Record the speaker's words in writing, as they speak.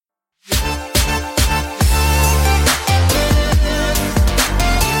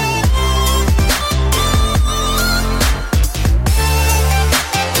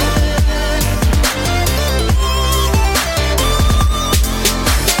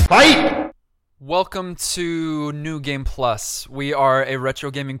Fight! Welcome to New Game Plus. We are a retro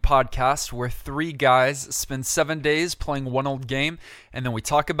gaming podcast where three guys spend 7 days playing one old game, and then we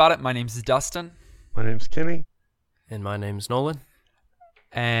talk about it. My name's Dustin. My name's Kenny. And my name's Nolan.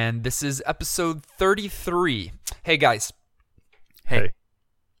 And this is episode 33. Hey, guys. Hey.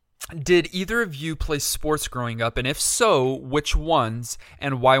 Did either of you play sports growing up? And if so, which ones,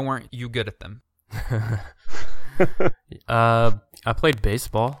 and why weren't you good at them? I played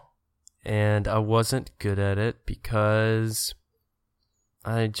baseball, and I wasn't good at it because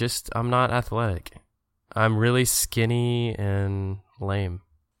I'm not athletic. I'm really skinny and lame.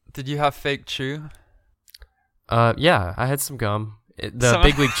 Did you have fake chew? Yeah, I had some gum.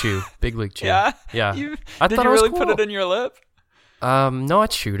 Big League Chew. Big League Chew. Yeah? Yeah. Did thought you it was really cool. put it in your lip? No, I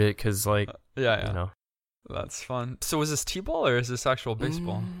chewed it because, Yeah. you know. That's fun. So was this T-ball or is this actual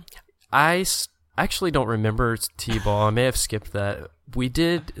baseball? I actually don't remember T-ball. I may have skipped that. We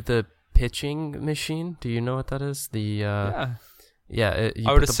did the pitching machine. Do you know what that is? You I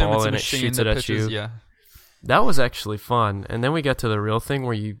put would the assume ball it's a and it machine shoots that it at pitches, you. yeah. That was actually fun. And then we got to the real thing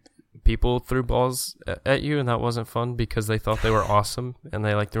where people threw balls at you, and that wasn't fun because they thought they were awesome and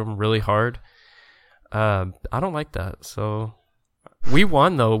they threw them really hard. I don't like that. So we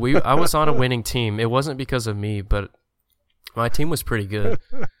won though. I was on a winning team. It wasn't because of me, but my team was pretty good.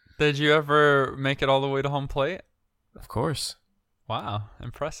 Did you ever make it all the way to home plate? Of course. Wow,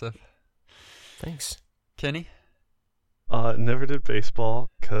 impressive. Thanks. Kenny? Never did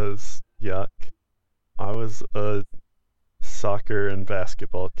baseball because yuck. I was a soccer and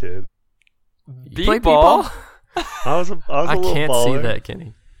basketball kid. You play b-ball? I was a little can't baller. see that,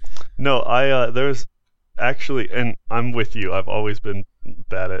 Kenny. No, there's actually, and I'm with you. I've always been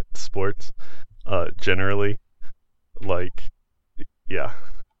bad at sports, generally. Yeah.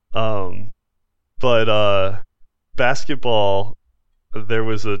 But basketball, there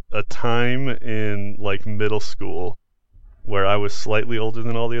was a time in middle school where I was slightly older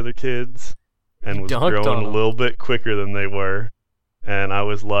than all the other kids and was Dunked on growing a them. little bit quicker than they were, and I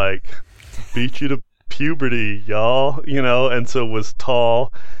was beat you to puberty, y'all, and so was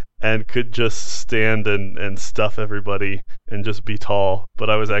tall and could just stand and stuff everybody and just be tall, but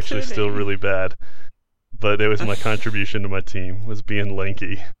I was actually still really bad. But it was my contribution to my team, was being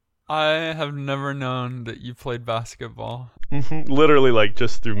lanky. I have never known that you played basketball. Literally,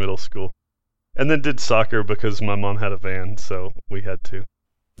 just through middle school. And then did soccer because my mom had a van, so we had to.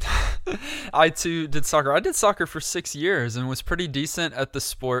 I, too, did soccer. I did soccer for 6 years and was pretty decent at the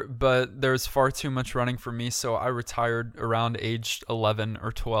sport, but there was far too much running for me, so I retired around age 11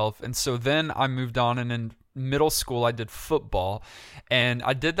 or 12. And so then I moved on, and in middle school I did football, and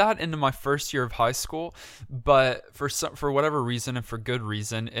I did that into my first year of high school, but for whatever reason, and for good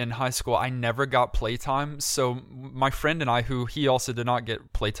reason, in high school I never got playtime. So my friend and I, who he also did not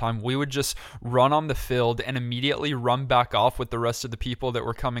get playtime, we would just run on the field and immediately run back off with the rest of the people that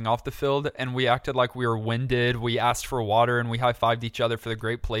were coming off the field, and we acted like we were winded. We asked for water and we high-fived each other for the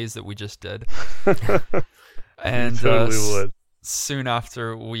great plays that we just did. And you totally would. Soon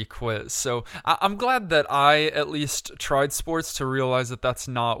after we quit. So I'm glad that I at least tried sports to realize that that's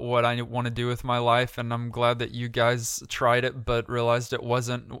not what I want to do with my life, and I'm glad that you guys tried it but realized it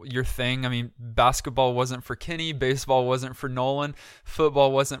wasn't your thing. I mean, basketball wasn't for Kenny, baseball wasn't for Nolan,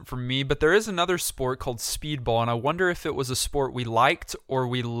 football wasn't for me, but there is another sport called speedball, and I wonder if it was a sport we liked or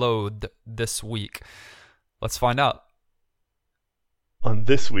we loathed this week. Let's find out. On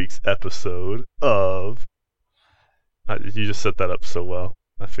this week's episode of... you just set that up so well.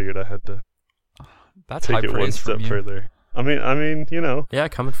 I figured I had to That's take high it one praise step from you. further. I mean, Yeah,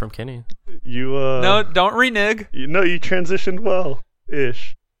 coming from Kenny. you No, don't renege. you transitioned well,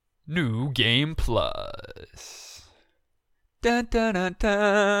 ish. New Game Plus. Dun, dun, dun,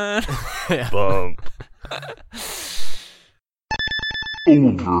 dun. Bump.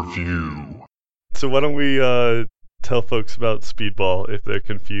 Overview. So why don't we tell folks about speedball if they're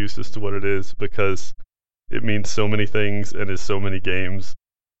confused as to what it is, because it means so many things and is so many games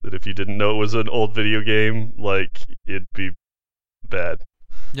that if you didn't know it was an old video game, it'd be bad.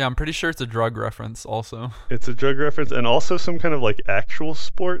 Yeah, I'm pretty sure it's a drug reference also. It's a drug reference and also some kind of actual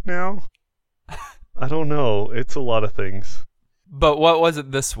sport now. I don't know. It's a lot of things. But what was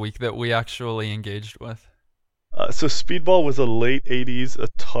it this week that we actually engaged with? So Speedball was a late 80s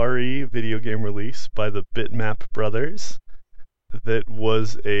Atari video game release by the Bitmap brothers that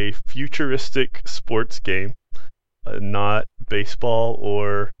was a futuristic sports game, not baseball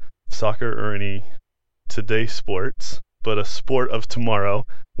or soccer or any today sports, but a sport of tomorrow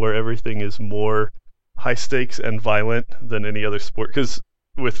where everything is more high stakes and violent than any other sport. Because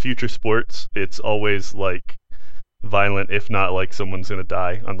with future sports, it's always violent, if not like someone's gonna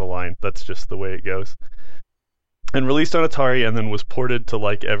die on the line. That's just the way it goes. And released on Atari, and then was ported to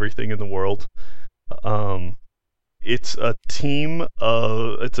like everything in the world. It's a team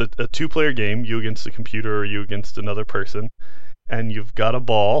of it's a 2-player game, you against a computer or you against another person, and you've got a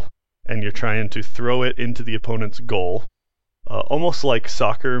ball, and you're trying to throw it into the opponent's goal. Almost like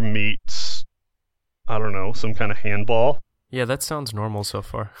soccer meets, I don't know, some kind of handball. Yeah, that sounds normal so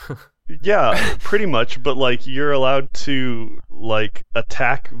far. Yeah, pretty much, but like you're allowed to like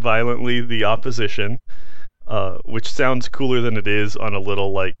attack violently the opposition, which sounds cooler than it is on a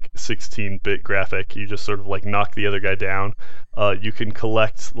little like 16-bit graphic. You just sort of like knock the other guy down. You can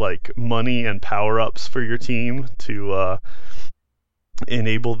collect like money and power-ups for your team to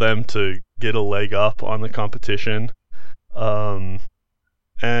enable them to get a leg up on the competition.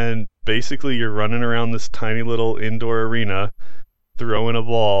 And basically you're running around this tiny little indoor arena throwing a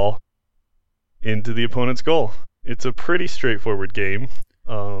ball into the opponent's goal. It's a pretty straightforward game,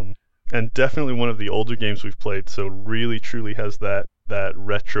 and definitely one of the older games we've played, so really truly has that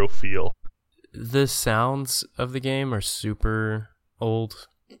retro feel. The sounds of the game are super old.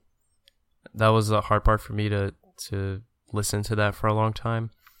 That was the hard part for me to listen to that for a long time.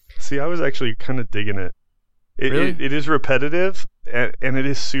 See, I was actually kind of digging it. Really? It is repetitive, and it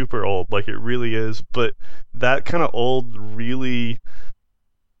is super old, like it really is, but that kind of old, really,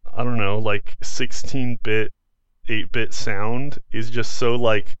 I don't know, like 16-bit, 8-bit sound is just so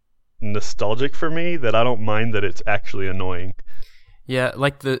like nostalgic for me that I don't mind that it's actually annoying. Yeah,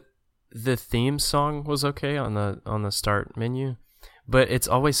 like the theme song was okay on the start menu, but it's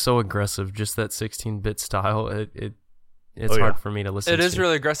always so aggressive, just that 16-bit style. It's hard for me to listen to. It is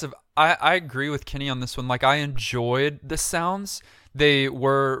really aggressive. I agree with Kenny on this one. Like, I enjoyed the sounds. They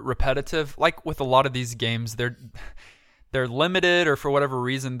were repetitive. Like with a lot of these games, they're limited, or for whatever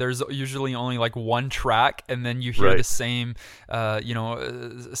reason, there's usually only like one track, and then you hear the same,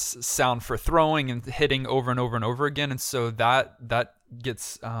 sound for throwing and hitting over and over and over again, and so that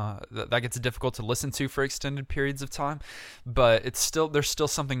gets difficult to listen to for extended periods of time. But there's still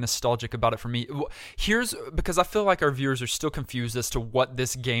something nostalgic about it for me. Here's because I feel like our viewers are still confused as to what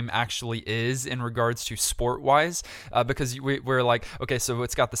this game actually is in regards to sport wise, because we're like, okay, so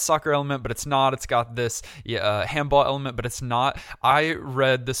it's got the soccer element, but it's not. It's got this handball element, but it's not. I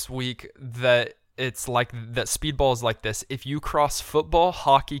read this week that it's like that Speedball is like this. If you cross football,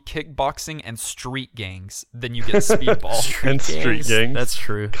 hockey, kickboxing, and street gangs, then you get Speedball. Street gangs. That's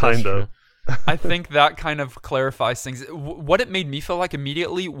true. Kind of. I think that kind of clarifies things. What it made me feel like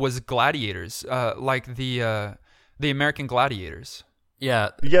immediately was gladiators, like the American Gladiators. Yeah,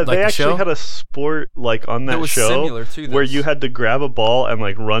 like they actually had a sport like on that show similar to this, where you had to grab a ball and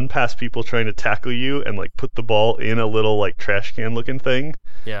like run past people trying to tackle you and like put the ball in a little like trash can looking thing.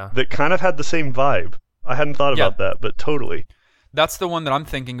 Yeah, that kind of had the same vibe. I hadn't thought about that, but totally. That's the one that I'm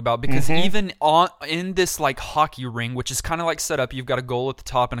thinking about, because even in this like hockey ring, which is kind of like set up, you've got a goal at the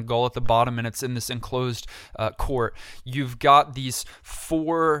top and a goal at the bottom, and it's in this enclosed court. You've got these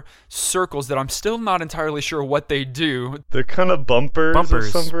 4 circles that I'm still not entirely sure what they do. They're kind of bumpers of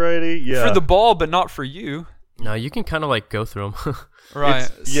some variety. Yeah, for the ball, but not for you. No, you can kind of like go through them. Right.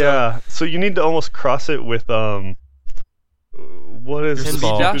 So you need to almost cross it with what is the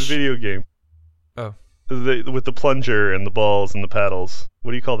stupid video game? Oh. With the plunger and the balls and the paddles.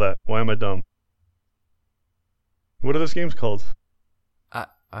 What do you call that? Why am I dumb? What are those games called? I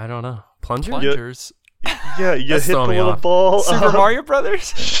don't know. Plungers? Yeah, you hit the little ball. Super Mario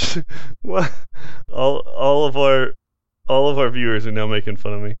Brothers? What? All of our viewers are now making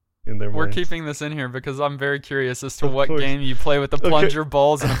fun of me in their We're minds. keeping this in here because I'm very curious as to what game you play with the plunger,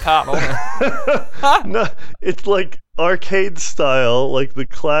 balls, and a paddle. No, it's like arcade style, like the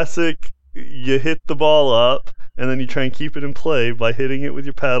classic. You hit the ball up, and then you try and keep it in play by hitting it with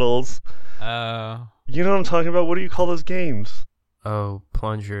your paddles. Oh. You know what I'm talking about? What do you call those games? Oh,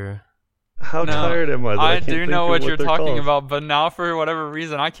 plunger. How tired am I? I do know what you're talking about, but now for whatever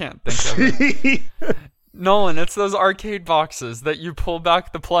reason, I can't think of it. Nolan, it's those arcade boxes that you pull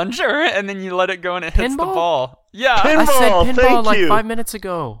back the plunger, and then you let it go, and it hits the ball. Yeah. Pinball, I said pinball like you. 5 minutes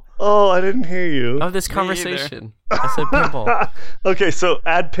ago. Oh, I didn't hear you. Of this conversation. I said pinball. Okay, so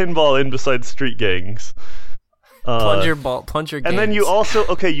add pinball in besides street gangs. Plunger games. And then you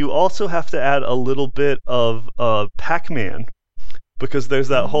also have to add a little bit of Pac-Man, because there's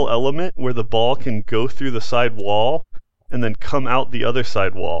that whole element where the ball can go through the side wall and then come out the other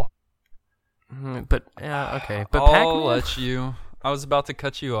side wall. But okay. But I'll let you. I was about to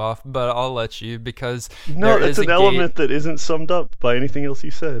cut you off, but I'll let you because it's an element that isn't summed up by anything else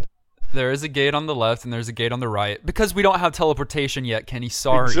you said. There is a gate on the left and there's a gate on the right because we don't have teleportation yet, Kenny.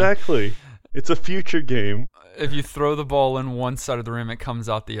 Sorry. Exactly. It's a future game. if you throw the ball in one side of the room, it comes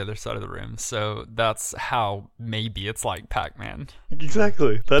out the other side of the room. So that's how maybe it's like Pac-Man.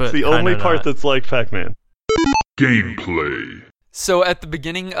 Exactly. That's But the only kinda part not. that's like Pac-Man. Gameplay. So at the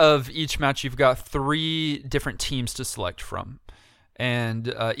beginning of each match, you've got 3 different teams to select from.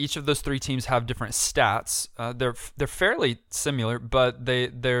 And each of those 3 teams have different stats. They're fairly similar, but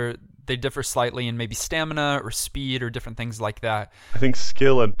they differ slightly in maybe stamina or speed or different things like that. I think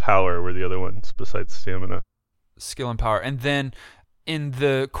skill and power were the other ones besides stamina. Skill and power. And then in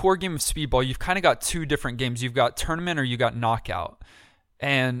the core game of Speedball, you've kind of got 2 different games. You've got tournament or you got knockout.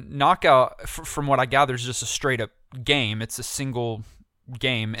 And knockout, from what I gather, is just a straight up game. It's a single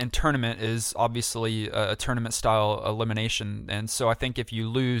game, and tournament is obviously a tournament style elimination. And so I think if you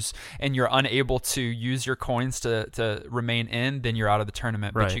lose and you're unable to use your coins to remain in, then you're out of the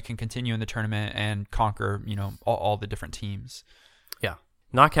tournament. Right. But you can continue in the tournament and conquer, all the different teams. Yeah.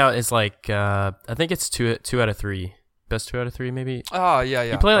 Knockout is like, I think it's two out of 3. Best 2 out of 3, maybe. Oh, yeah.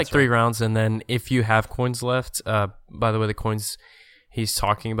 You play like that's 3 right. rounds, and then if you have coins left, by the way, the coins he's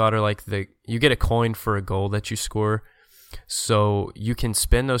talking about are like you get a coin for a goal that you score. So you can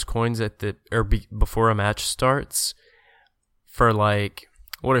spend those coins before a match starts for like,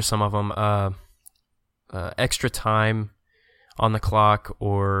 what are some of them? Extra time on the clock,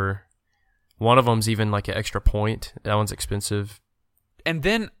 or one of them's even like an extra point. That one's expensive. And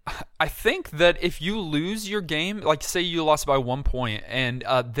then I think that if you lose your game, like say you lost by 1 point, and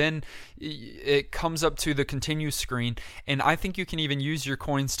then it comes up to the continue screen, and I think you can even use your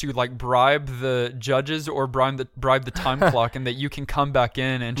coins to like bribe the judges or bribe the time clock, and that you can come back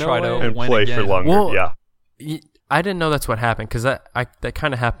in and try to And win play again. for longer, Well, yeah. I didn't know that's what happened, because that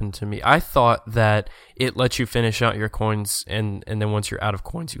kind of happened to me. I thought that it lets you finish out your coins, and then once you're out of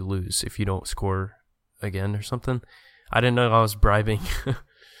coins, you lose if you don't score again or something. I didn't know I was bribing.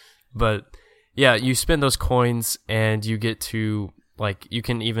 But yeah, you spend those coins and you get to, like, you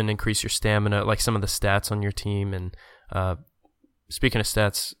can even increase your stamina, like some of the stats on your team. And speaking of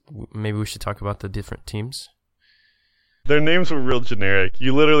stats, maybe we should talk about the different teams. Their names were real generic.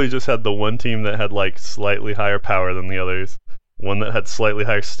 You literally just had the one team that had like slightly higher power than the others, one that had slightly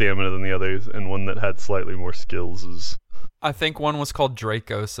higher stamina than the others, and one that had slightly more skills. I think one was called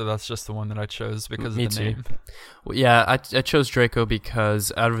Draco, so that's just the one that I chose because Me of the too. name. Well, yeah, I chose Draco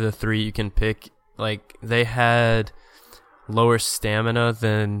because out of the 3 you can pick, like, they had lower stamina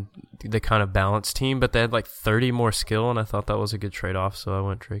than the kind of balanced team, but they had like 30 more skill, and I thought that was a good trade-off, so I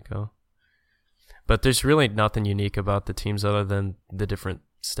went Draco. But there's really nothing unique about the teams other than the different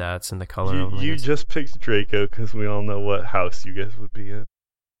stats and the color of them. I You guess. just picked Draco because we all know what house you guys would be in.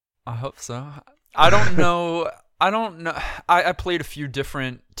 I hope so. I don't know. I played a few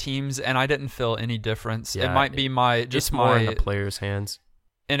different teams and I didn't feel any difference. Yeah, it might be It's more in the player's hands.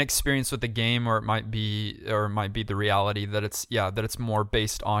 inexperience with the game, or it might be the reality that it's more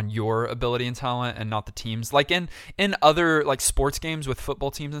based on your ability and talent and not the teams. Like in other like sports games with football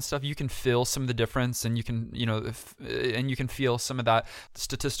teams and stuff, you can feel some of the difference, and you can feel some of that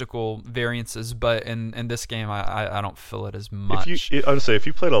statistical variances. But in this game, I don't feel it as much. I would say if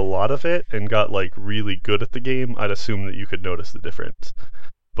you played a lot of it and got like really good at the game, I'd assume that you could notice the difference.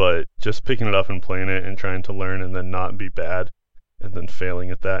 But just picking it up and playing it and trying to learn and then not be bad, and then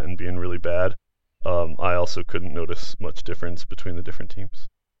failing at that and being really bad, I also couldn't notice much difference between the different teams.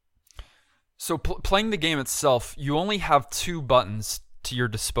 So playing the game itself, you only have 2 buttons to your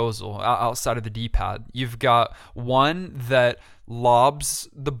disposal outside of the D-pad. You've got one that lobs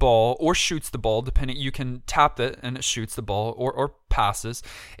the ball or shoots the ball, depending. You can tap it and it shoots the ball, or passes,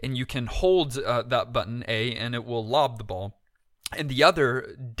 and you can hold that button A and it will lob the ball. And the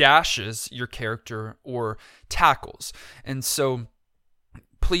other dashes your character or tackles. And so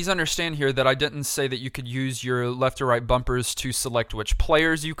please understand here that I didn't say that you could use your left or right bumpers to select which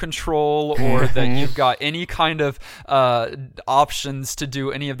players you control, or that you've got any kind of options to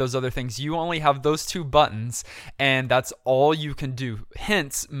do any of those other things. You only have those 2 buttons, and that's all you can do.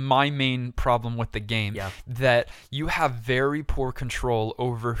 Hence, my main problem with the game, that you have very poor control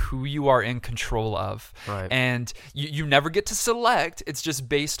over who you are in control of. Right. And you never get to select. It's just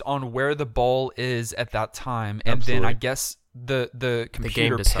based on where the ball is at that time. And Absolutely. then I guess the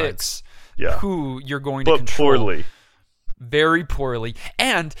computer decides. picks who you're going to But control. poorly. Very poorly.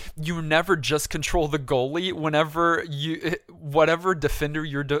 And you never just control the goalie. Whatever defender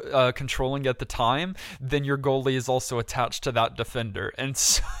you're controlling at the time, then your goalie is also attached to that defender. And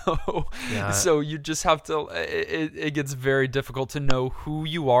so you just have to, it gets very difficult to know who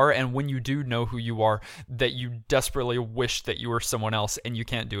you are. And when you do know who you are, that you desperately wish that you were someone else and you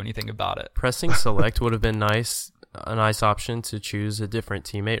can't do anything about it. Pressing select would have been a nice option to choose a different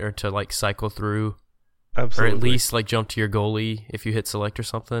teammate, or to like cycle through Absolutely. or at least like jump to your goalie if you hit select or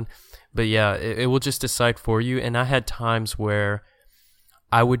something. But yeah, it will just decide for you. And I had times where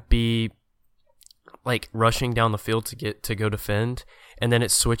I would be like rushing down the field to go defend, and then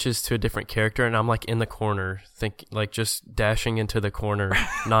it switches to a different character, and I'm like in the corner, like just dashing into the corner,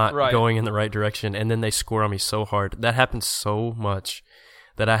 not Right. going in the right direction, and then they score on me so hard. That happens so much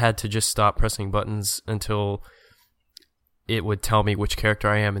that I had to just stop pressing buttons until it would tell me which character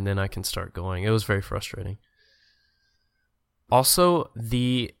I am, and then I can start going. It was very frustrating. Also,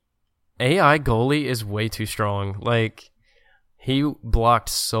 the AI goalie is way too strong. Like, he blocked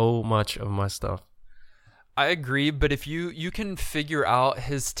so much of my stuff. I agree, but if you can figure out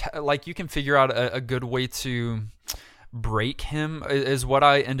you can figure out a good way to break him, is what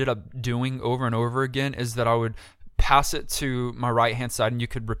I ended up doing over and over again, is that I would pass it to my right hand side, and you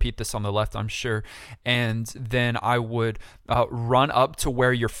could repeat this on the left, I'm sure, and then I would run up to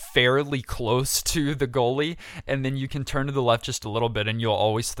where you're fairly close to the goalie, and then you can turn to the left just a little bit, and you'll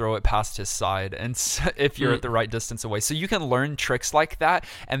always throw it past his side, and so, if you're at the right distance away. So you can learn tricks like that,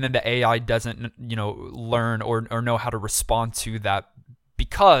 and then the AI doesn't learn or know how to respond to that,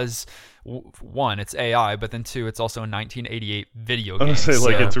 because one, it's AI, but then two, it's also a 1988 video game. I was gonna say,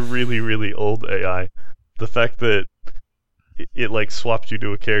 like, it's really, really old AI. The fact that it like swapped you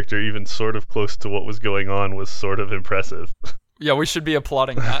to a character even sort of close to what was going on was sort of impressive. Yeah, we should be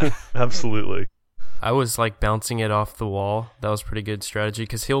applauding that. Absolutely. I was like bouncing it off the wall. That was pretty good strategy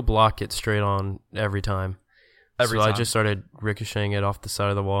because he'll block it straight on every time. Every so time. I just started ricocheting it off the side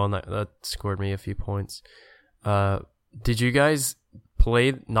of the wall, and that scored me a few points. Did you guys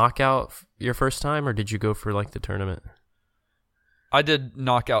play Knockout your first time, or did you go for like the tournament? I did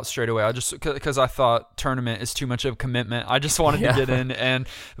Knockout straight away. I just because I thought tournament is too much of a commitment. I just wanted to get in and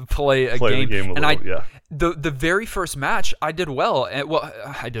play a game. The game a and little, yeah. The very first match I did well.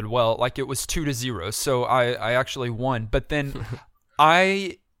 I did well. Like, it was 2-0, so I actually won. But then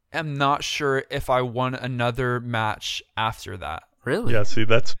I am not sure if I won another match after that. Really? Yeah. See,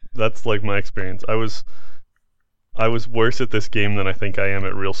 that's like my experience. I was worse at this game than I think I am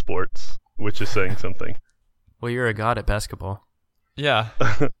at real sports, which is saying something. Well, you're a god at basketball. Yeah.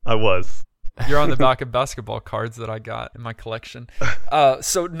 I was. You're on the back of basketball cards that I got in my collection.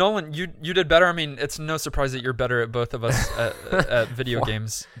 So Nolan, you did better. I mean, it's no surprise that you're better at both of us at video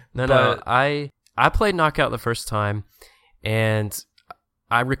games. No. I played Knockout the first time, and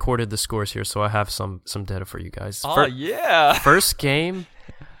I recorded the scores here, so I have some data for you guys. Oh, yeah. First game,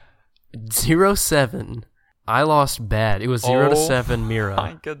 0-7. I lost bad. It was 0-7 Mira.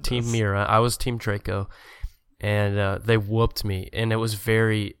 My goodness. Team Mira. I was Team Draco. And they whooped me, and it was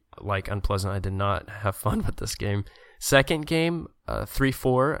very unpleasant. I did not have fun with this game. Second game,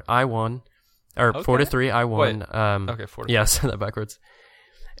 3-4, I won, or 4-3, I won. Wait. Okay, 4-3. Yeah, I said that backwards.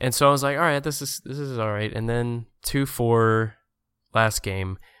 And so I was like, all right, this is all right. And then 2-4, last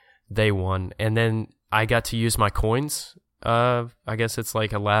game, they won, and then I got to use my coins. I guess it's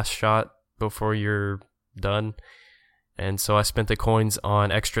like a last shot before you're done, and so I spent the coins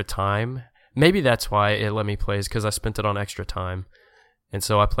on extra time. Maybe that's why it let me play, is because I spent it on extra time. And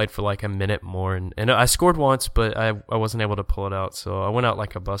so I played for like a minute more. And I scored once, but I wasn't able to pull it out. So I went out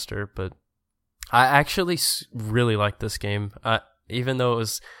like a buster. But I actually really liked this game. Even though it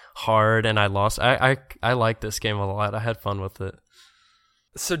was hard and I lost, I liked this game a lot. I had fun with it.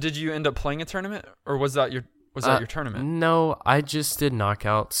 So did you end up playing a tournament? Or was that your tournament? No, I just did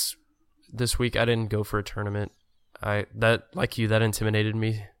knockouts this week. I didn't go for a tournament. That intimidated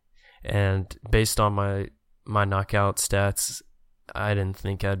me. And based on my knockout stats, I didn't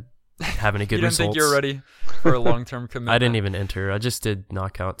think I'd have any good you didn't results. Think you were ready for a long-term commitment? I didn't even enter. I just did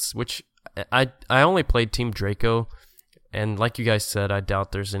knockouts, which I only played Team Draco. And like you guys said, I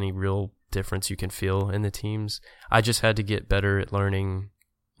doubt there's any real difference you can feel in the teams. I just had to get better at learning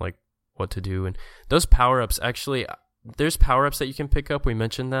like what to do. And those power-ups, actually, there's power-ups that you can pick up. We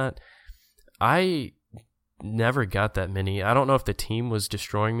mentioned that. I never got that many. I don't know if the team was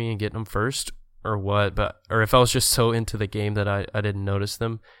destroying me and getting them first or what, or if I was just so into the game that I didn't notice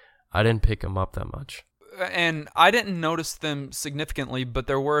them. I didn't pick them up that much. And I didn't notice them significantly, but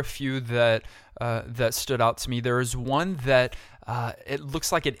there were a few that stood out to me. There is one that it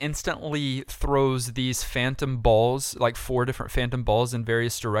looks like it instantly throws these phantom balls, like 4 different phantom balls in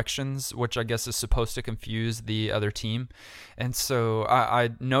various directions, which I guess is supposed to confuse the other team. And so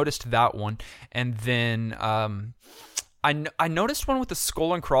I noticed that one. And then I noticed one with the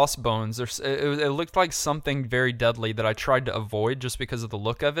skull and crossbones. It looked like something very deadly that I tried to avoid just because of the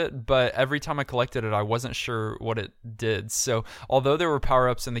look of it, but every time I collected it, I wasn't sure what it did. So although there were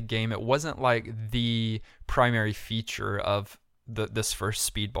power-ups in the game, it wasn't like the primary feature of this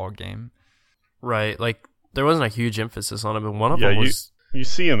first Speedball game. Right, like there wasn't a huge emphasis on them, and one of Yeah, them was You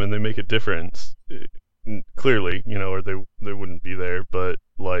see them and they make a difference. Clearly, or they wouldn't be there, but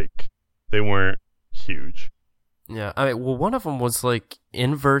like they weren't huge. yeah. I mean, well, one of them was like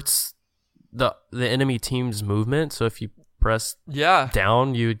inverts the enemy team's movement. So if you press Yeah.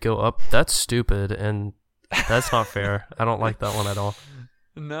 down, you would go up. That's stupid, and that's not fair. I don't like that one at all.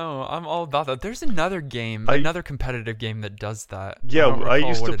 No, I'm all about that. There's another game, I- another competitive game that does that. Yeah, don't I recall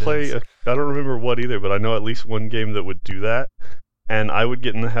used what to it play. is. I don't remember what either, but I know at least one game that would do that. And I would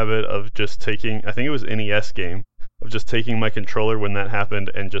get in the habit of just taking, I think it was NES game, of just taking my controller when that happened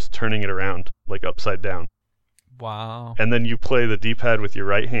and just turning it around, like upside down. Wow. And then you play the D-pad with your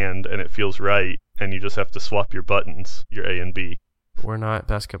right hand and it feels right, and you just have to swap your buttons, your A and B. We're not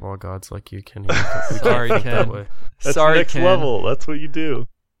basketball gods like you, Kenny. We can't Sorry, think that Ken. way. That's Sorry, next Ken. level. That's what you do.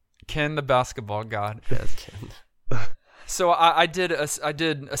 Ken, the basketball god. Yes, Ken. So I did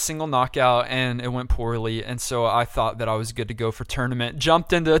a single knockout and it went poorly, and so I thought that I was good to go for tournament.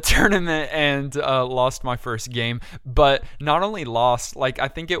 Jumped into a tournament and lost my first game, but not only lost, like I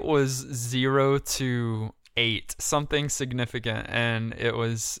think it was 0-8, something significant, and it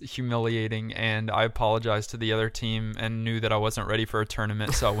was humiliating. And I apologized to the other team and knew that I wasn't ready for a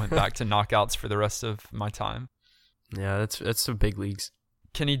tournament, so I went back to knockouts for the rest of my time. Yeah, that's the big leagues.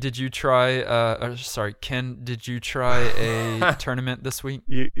 Kenny, did you try? Ken, did you try a tournament this week?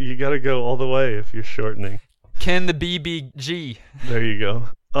 You got to go all the way if you're shortening. Ken, the BBG. There you go.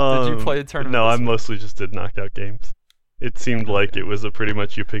 Did you play a tournament? No, I this week? mostly just did knockout games. It seemed like it was a pretty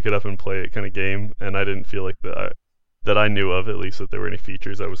much you pick it up and play it kind of game, and I didn't feel like that I knew of, at least, that there were any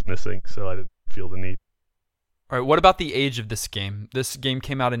features I was missing, so I didn't feel the need. All right. What about the age of this game? This game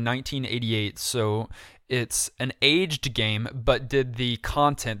came out in 1988, so it's an aged game. But did the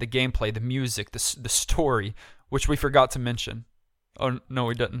content, the gameplay, the music, the story, which we forgot to mention? Oh no,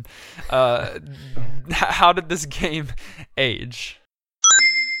 we didn't. How did this game age?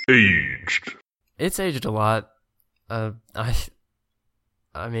 Aged. It's aged a lot. I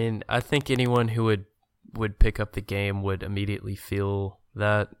mean, I think anyone who would pick up the game would immediately feel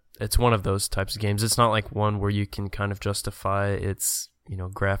that. It's one of those types of games. It's not like one where you can kind of justify its,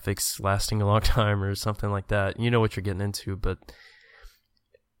 graphics lasting a long time or something like that. You know what you're getting into, but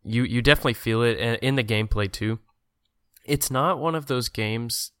you definitely feel it, and in the gameplay too. It's not one of those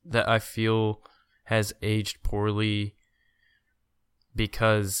games that I feel has aged poorly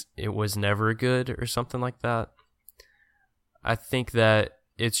because it was never good or something like that. I think that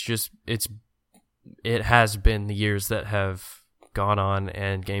it has been the years that have gone on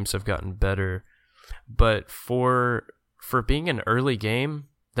and games have gotten better, but for being an early game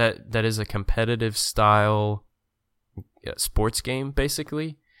that is a competitive style sports game,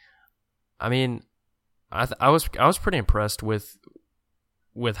 basically, I mean, I was pretty impressed with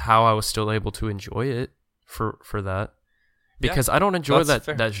how I was still able to enjoy it for that, because I don't enjoy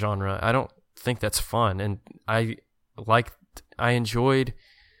that genre. I don't think that's fun, and I enjoyed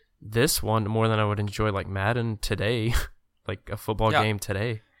this one more than I would enjoy like Madden today. Like a football game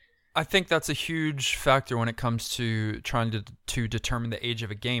today. I think that's a huge factor when it comes to trying to determine the age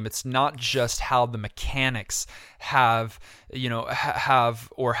of a game. It's not just how the mechanics have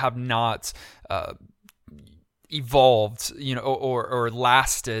or have not evolved, or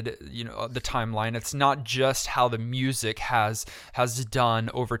lasted, the timeline. It's not just how the music has done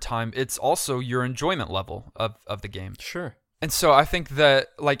over time. It's also your enjoyment level of the game. Sure. And so I think that,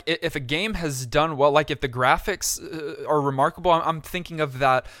 like, if a game has done well, like if the graphics are remarkable, I'm thinking of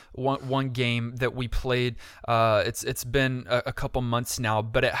that one game that we played. It's been a couple months now,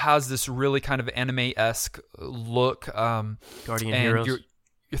 but it has this really kind of anime-esque look. Guardian and Heroes.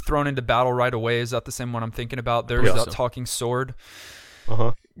 You're thrown into battle right away. Is that the same one I'm thinking about? There's that talking sword.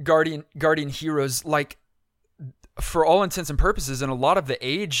 Uh-huh. Guardian Heroes, like, for all intents and purposes, and a lot of the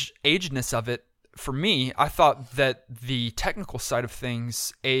agedness of it, for me, I thought that the technical side of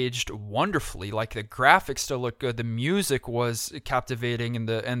things aged wonderfully. Like the graphics still looked good, the music was captivating,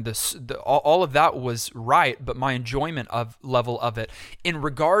 and all of that was right. But my enjoyment level of it, in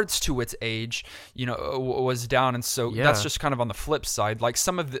regards to its age, was down. And so that's just kind of on the flip side. Like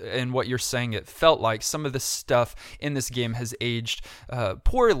and what you're saying, it felt like some of the stuff in this game has aged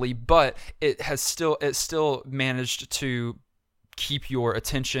poorly, but it still managed to keep your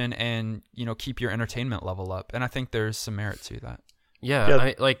attention and keep your entertainment level up, and I think there's some merit to that.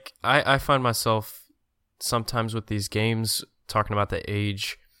 I find myself sometimes with these games talking about the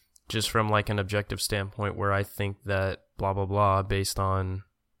age just from like an objective standpoint, where I think that blah blah blah based on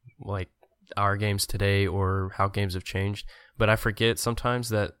like our games today or how games have changed, but I forget sometimes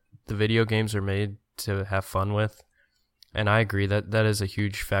that the video games are made to have fun with, And I agree that is a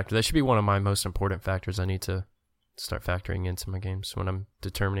huge factor. That should be one of my most important factors I need to start factoring into my games when I'm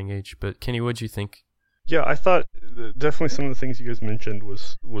determining age. But Kenny, what'd you think? Yeah, I thought definitely some of the things you guys mentioned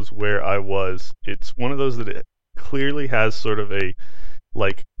was where I was. It's one of those that it clearly has sort of a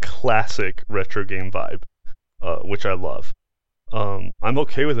like classic retro game vibe, which I love. I'm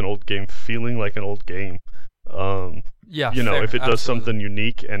okay with an old game feeling like an old game. Yeah, you know, fair, if it does absolutely. something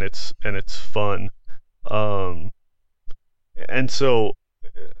unique and it's fun. And so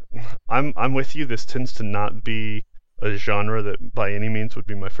I'm with you. This tends to not be a genre that by any means would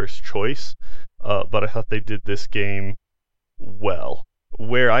be my first choice. But I thought they did this game well.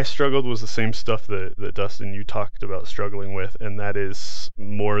 Where I struggled was the same stuff that Dustin, you talked about struggling with, and that is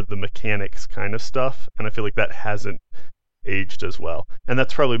more the mechanics kind of stuff. And I feel like that hasn't aged as well. And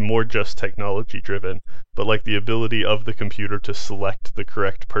that's probably more just technology driven. But like the ability of the computer to select the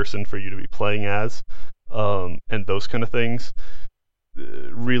correct person for you to be playing as, and those kind of things,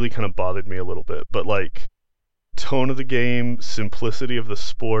 really kind of bothered me a little bit. But like tone of the game, simplicity of the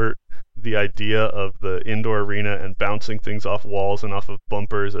sport, the idea of the indoor arena and bouncing things off walls and off of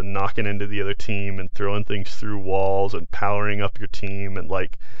bumpers and knocking into the other team and throwing things through walls and powering up your team, and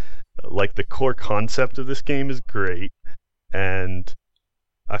like the core concept of this game is great. And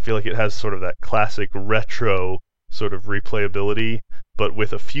I feel like it has sort of that classic retro sort of replayability, but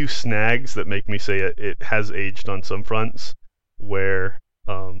with a few snags that make me say it has aged on some fronts, where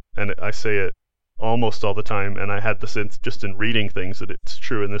and I say it almost all the time, and I had the sense just in reading things that it's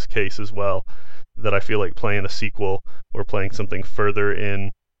true in this case as well, that I feel like playing a sequel or playing something further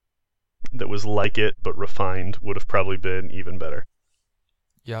in that was like it but refined would have probably been even better.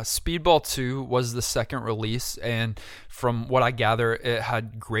 Yeah, Speedball 2 was the second release, and from what I gather, it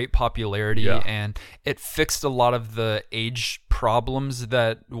had great popularity, and it fixed a lot of the age problems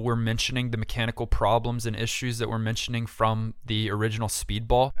that we're mentioning, the mechanical problems and issues that we're mentioning from the original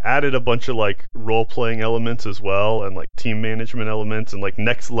Speedball. Added a bunch of like role-playing elements as well, and like team management elements, and like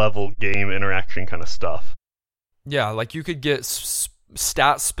next level game interaction kind of stuff. Yeah, like you could get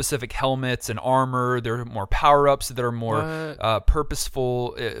stat-specific helmets and armor. There are more power-ups that are more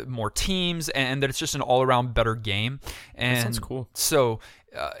purposeful, more teams, and that it's just an all-around better game. And that sounds cool. So,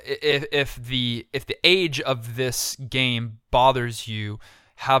 if the age of this game bothers you,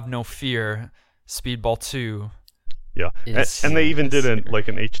 have no fear. Speedball 2. Yeah, and they even did an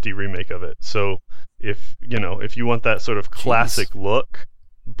HD remake of it. So if you want that sort of classic look,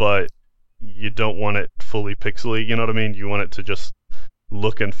 but you don't want it fully pixely, you know what I mean? You want it to just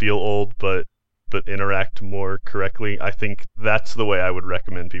look and feel old, but interact more correctly. I think that's the way I would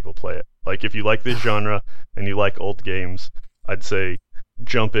recommend people play it. Like if you like this genre and you like old games, I'd say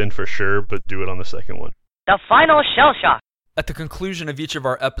jump in for sure, but do it on the second one. The final shell shock. At the conclusion of each of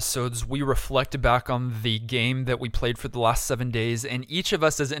our episodes, we reflect back on the game that we played for the last 7 days, and each of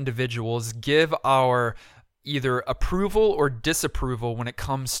us as individuals give our either approval or disapproval when it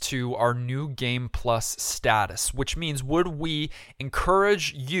comes to our new Game Plus status, which means would we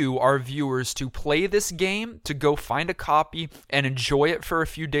encourage you, our viewers, to play this game, to go find a copy and enjoy it for a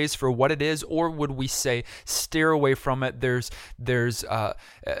few days for what it is, or would we say steer away from it? There's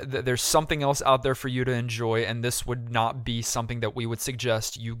something else out there for you to enjoy, and this would not be something that we would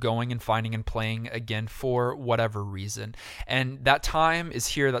suggest you going and finding and playing again for whatever reason. And that time is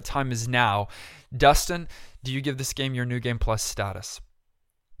here, that time is now. Dustin, do you give this game your New Game Plus status?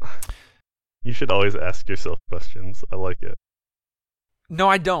 You should always ask yourself questions. I like it. No,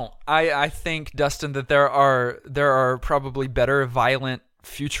 I don't. I think, Dustin, that there are probably better violent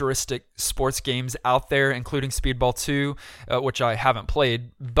futuristic sports games out there, including Speedball 2, which I haven't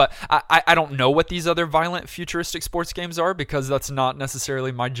played, but I don't know what these other violent futuristic sports games are because that's not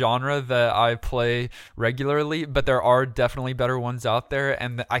necessarily my genre that I play regularly, but there are definitely better ones out there,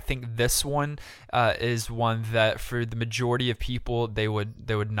 and I think this one is one that for the majority of people they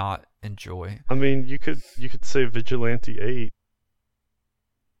would not enjoy. I mean, you could say Vigilante 8.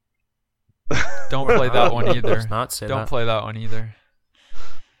 Don't play that one either. Does not say Don't that. play that one either.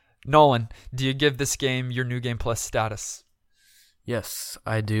 Nolan, do you give this game your New Game Plus status? Yes,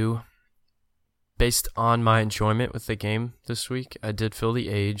 I do. Based on my enjoyment with the game this week, I did feel the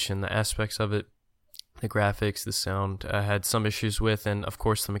age and the aspects of it, the graphics, the sound, I had some issues with, and of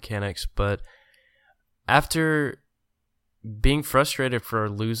course the mechanics, but after being frustrated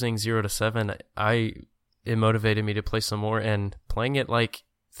for losing 0-7, it motivated me to play some more, and playing it like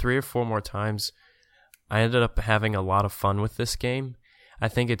 3 or 4 more times, I ended up having a lot of fun with this game. I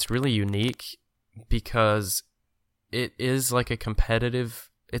think it's really unique because it is like a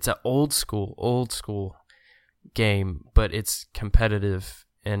competitive, it's an old school game, but it's competitive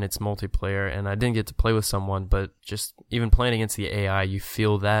and it's multiplayer, and I didn't get to play with someone, but just even playing against the AI, you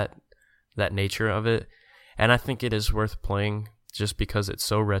feel that nature of it, and I think it is worth playing just because it's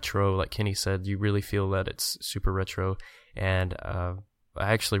so retro. Like Kenny said, you really feel that it's super retro, and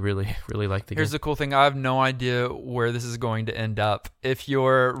I actually really, really like the game. Here's the cool thing. I have no idea where this is going to end up. If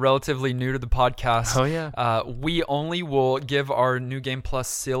you're relatively new to the podcast, we only will give our New Game Plus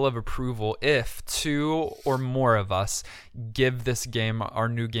seal of approval if 2 or more of us give this game our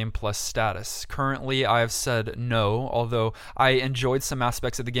New Game Plus status. Currently, I have said no, although I enjoyed some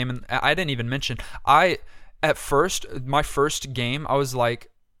aspects of the game. And I didn't even mention, at first, my first game, I was like,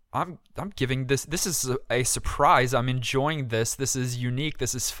 I'm giving this is a surprise. I'm enjoying this. This is unique.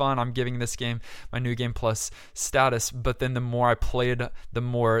 This is fun. I'm giving this game my New Game Plus status. But then the more I played, the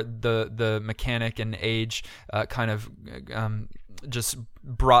more the mechanic and age kind of just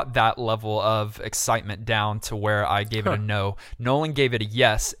brought that level of excitement down to where I gave it a no. Nolan gave it a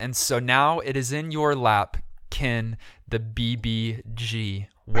yes. And so now it is in your lap, Ken, the BBG.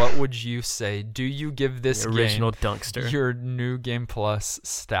 What would you say? Do you give this the original game Dunkster your New Game Plus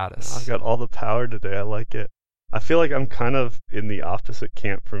status? I've got all the power today. I like it. I feel like I'm kind of in the opposite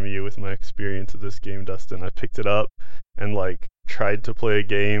camp from you with my experience of this game, Dustin. I picked it up and tried to play a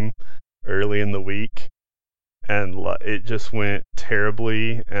game early in the week, and it just went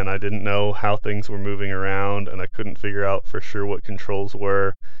terribly, and I didn't know how things were moving around, and I couldn't figure out for sure what controls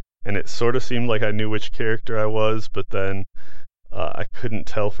were, and it sort of seemed like I knew which character I was, but then I couldn't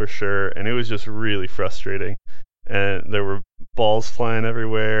tell for sure, and it was just really frustrating. And there were balls flying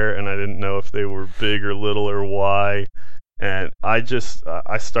everywhere, and I didn't know if they were big or little or why. And I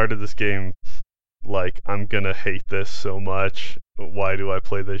started this game like, I'm gonna hate this so much. Why do I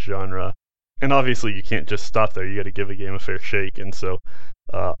play this genre? And obviously you can't just stop there. You got to give a game a fair shake. And so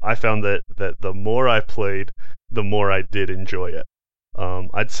I found that the more I played, the more I did enjoy it.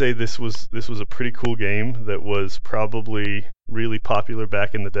 I'd say this was a pretty cool game that was probably really popular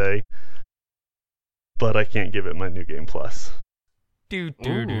back in the day, but I can't give it my New Game Plus. You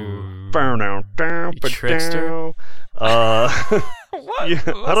trickster. What? Yeah,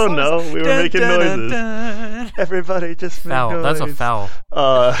 I don't know. We were making noises. Everybody just made foul. noise. That's a foul.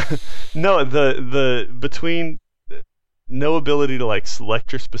 No, the between no ability to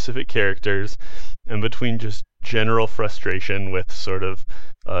select your specific characters, and between just general frustration with sort of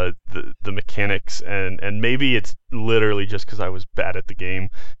the mechanics, and maybe it's literally just because I was bad at the game,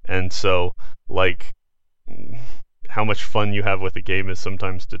 and so how much fun you have with a game is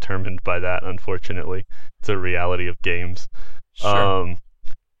sometimes determined by that. Unfortunately, it's a reality of games. Sure.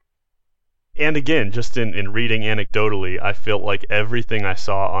 And again, just in reading anecdotally, I felt like everything I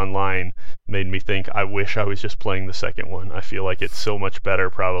saw online made me think I wish I was just playing the second one. I feel like it's so much better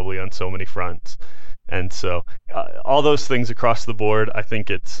probably on so many fronts. And so all those things across the board, I think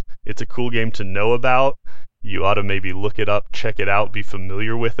it's a cool game to know about. You ought to maybe look it up, check it out, be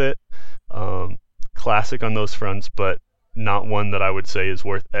familiar with it. Classic on those fronts, but not one that I would say is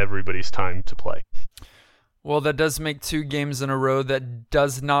worth everybody's time to play. Well, that does make 2 games in a row that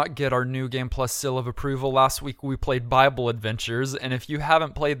does not get our New Game Plus seal of approval. Last week we played Bible Adventures, and if you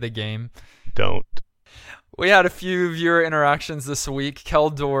haven't played the game, don't. We had a few viewer interactions this week.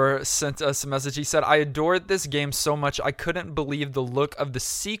 Keldor sent us a message. He said, I adored this game so much I couldn't believe the look of the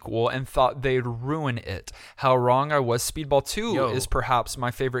sequel and thought they'd ruin it. How wrong I was. Speedball 2 is perhaps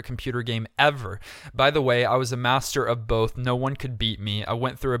my favorite computer game ever. By the way, I was a master of both. No one could beat me. I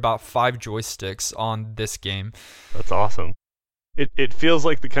went through about 5 joysticks on this game. That's awesome. It feels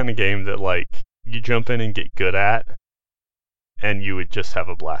like the kind of game that you jump in and get good at, and you would just have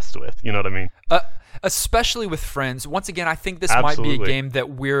a blast with. You know what I mean? Especially with friends. Once again, I think this Absolutely. might be a game that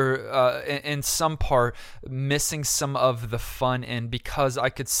we're, in some part, missing some of the fun in, because I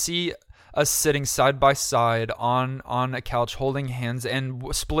could see us sitting side by side on a couch, holding hands, and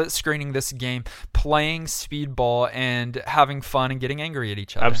split screening this game, playing Speedball, and having fun and getting angry at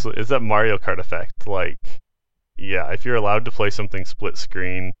each other. Absolutely. It's that Mario Kart effect. Yeah, if you're allowed to play something split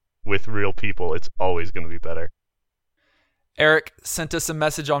screen with real people, it's always going to be better. Eric sent us a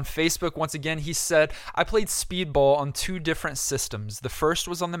message on Facebook. Once again, he said, I played Speedball on 2 different systems. The first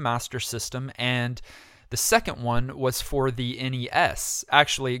was on the Master System, and the second one was for the NES.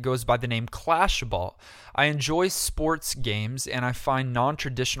 Actually, it goes by the name Clash Ball. I enjoy sports games, and I find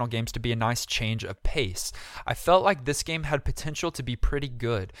non-traditional games to be a nice change of pace. I felt like this game had potential to be pretty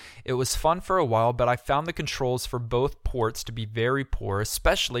good. It was fun for a while, but I found the controls for both ports to be very poor,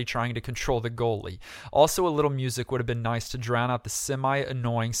 especially trying to control the goalie. Also, a little music would have been nice to drown out the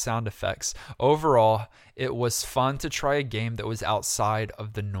semi-annoying sound effects. Overall, it was fun to try a game that was outside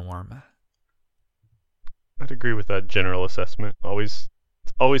of the norm. I'd agree with that general assessment. Always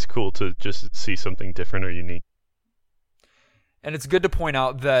it's always cool to just see something different or unique. And it's good to point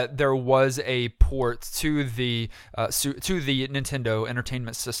out that there was a port to the Nintendo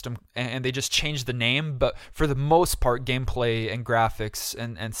Entertainment System, and they just changed the name. But for the most part, gameplay and graphics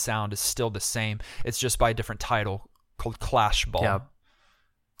and sound is still the same. It's just by a different title called Clash Ball. Yeah,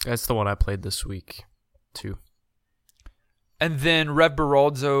 that's the one I played this week, too. And then Rev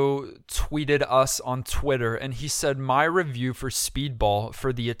Beraldo tweeted us on Twitter, and he said, "My review for Speedball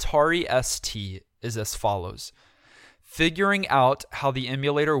for the Atari ST is as follows. Figuring out how the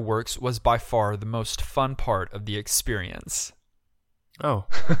emulator works was by far the most fun part of the experience." Oh.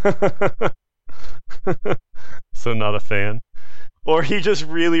 So not a fan? Or he just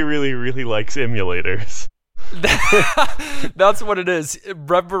really, really, really likes emulators. That's what it is.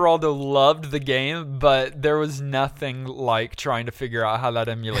 Rev Beraldo loved the game, but there was nothing like trying to figure out how that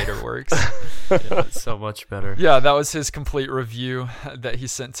emulator works. Yeah, it's so much better. Yeah, that was his complete review that he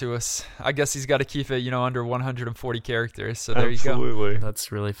sent to us. I guess he's got to keep it, under 140 characters. So there Absolutely. you go.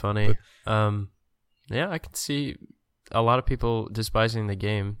 That's really funny. Yeah, I can see a lot of people despising the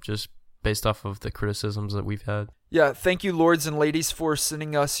game just based off of the criticisms that we've had. Yeah, thank you, lords and ladies, for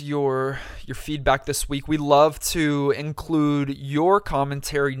sending us your feedback this week. We love to include your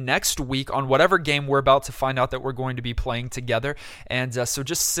commentary next week on whatever game we're about to find out that we're going to be playing together. And so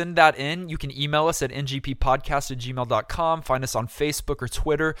just send that in. You can email us at ngppodcast@gmail.com. Find us on Facebook or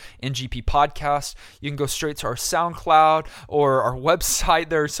Twitter, NGP Podcast. You can go straight to our SoundCloud or our website.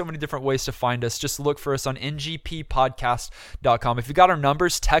 There are so many different ways to find us. Just look for us on ngppodcast.com. If you got our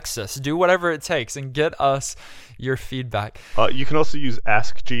numbers, text us. Do whatever it takes and get us your feedback. You can also use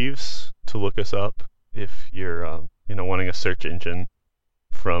Ask Jeeves to look us up if you're wanting a search engine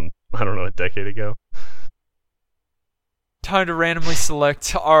from a decade ago. Time to randomly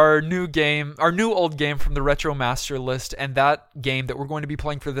select our new old game from the Retro Master list, and that game that we're going to be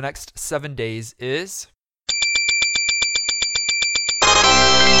playing for the next 7 days is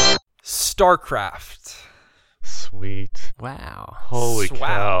StarCraft. Sweet. Wow. Holy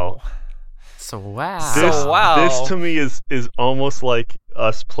cow. So wow. This to me is almost like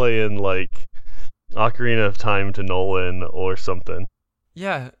us playing like Ocarina of Time to Nolan or something.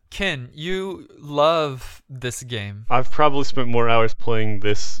 Yeah, Ken, you love this game. I've probably spent more hours playing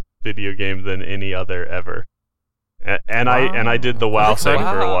this video game than any other ever. And I did the WoW thing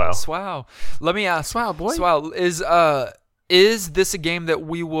for a while. Wow. Let me ask. Wow, boy. Wow, is this a game that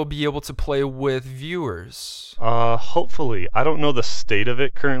we will be able to play with viewers? Hopefully. I don't know the state of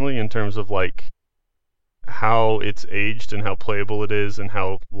it currently in terms of like how it's aged and how playable it is and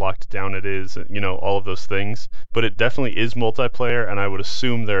how locked down it is, all of those things. But it definitely is multiplayer, and I would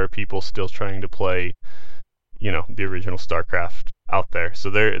assume there are people still trying to play, the original StarCraft out there. So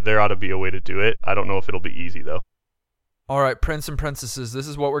there ought to be a way to do it. I don't know if it'll be easy though. All right, Prince and Princesses, this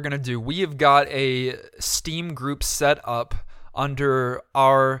is what we're going to do. We have got a Steam group set up under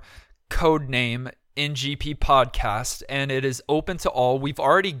our code name, NGP Podcast, and it is open to all. We've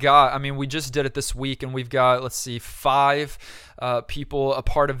already got, we just did it this week, and we've got, 5 people a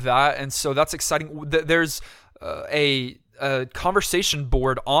part of that, and so that's exciting. There's a conversation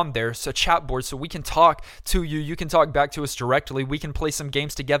board on there, so a chat board, so we can talk to you. You can talk back to us directly. We can play some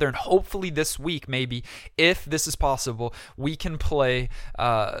games together, and hopefully this week, maybe, if this is possible, we can play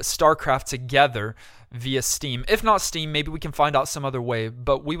StarCraft together via Steam. If not Steam, maybe we can find out some other way,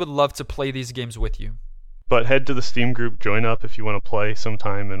 but we would love to play these games with you. But head to the Steam group, join up if you want to play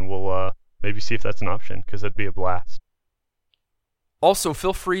sometime, and we'll maybe see if that's an option, because that'd be a blast. Also,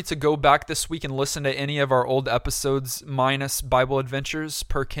 feel free to go back this week and listen to any of our old episodes minus Bible Adventures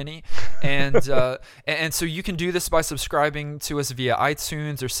per Kenny. And so you can do this by subscribing to us via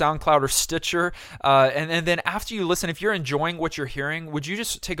iTunes or SoundCloud or Stitcher. And then after you listen, if you're enjoying what you're hearing, would you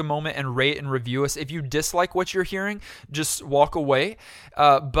just take a moment and rate and review us? If you dislike what you're hearing, just walk away.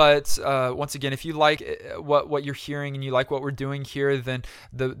 But once again, if you like what you're hearing and you like what we're doing here, then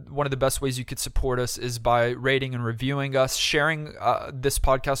one of the best ways you could support us is by rating and reviewing us, sharing this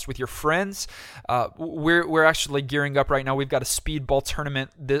podcast with your friends. We're actually gearing up right now. We've got a speedball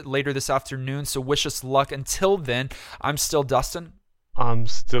tournament later this afternoon, so wish us luck. Until then, I'm still Dustin. I'm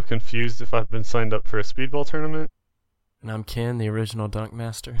still confused if I've been signed up for a speedball tournament. And I'm Ken, the original Dunk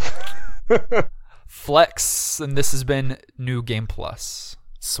Master. Flex, and this has been New Game Plus.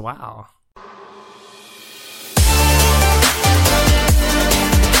 Swow.